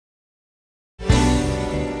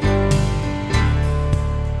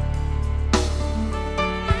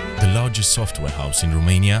largest software house in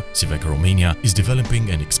Romania, Siveco Romania is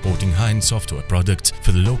developing and exporting high-end software products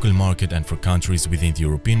for the local market and for countries within the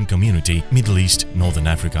European Community, Middle East, Northern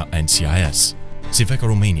Africa and CIS. Siveco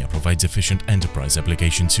Romania provides efficient enterprise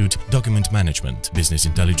application suite, document management, business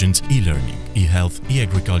intelligence, e-learning, e-health,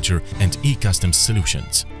 e-agriculture and e-customs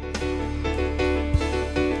solutions.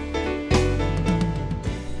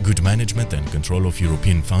 Good management and control of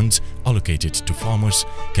European funds allocated to farmers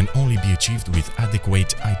can only be achieved with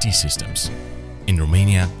adequate IT systems. In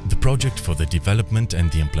Romania, the project for the development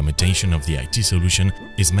and the implementation of the IT solution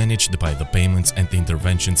is managed by the Payments and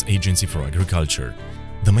Interventions Agency for Agriculture.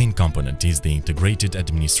 The main component is the Integrated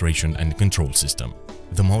Administration and Control System.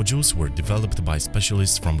 The modules were developed by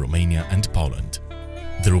specialists from Romania and Poland.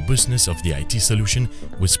 The robustness of the IT solution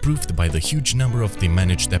was proved by the huge number of the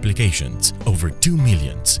managed applications, over 2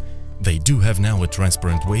 million. They do have now a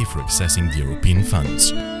transparent way for accessing the European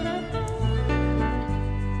funds.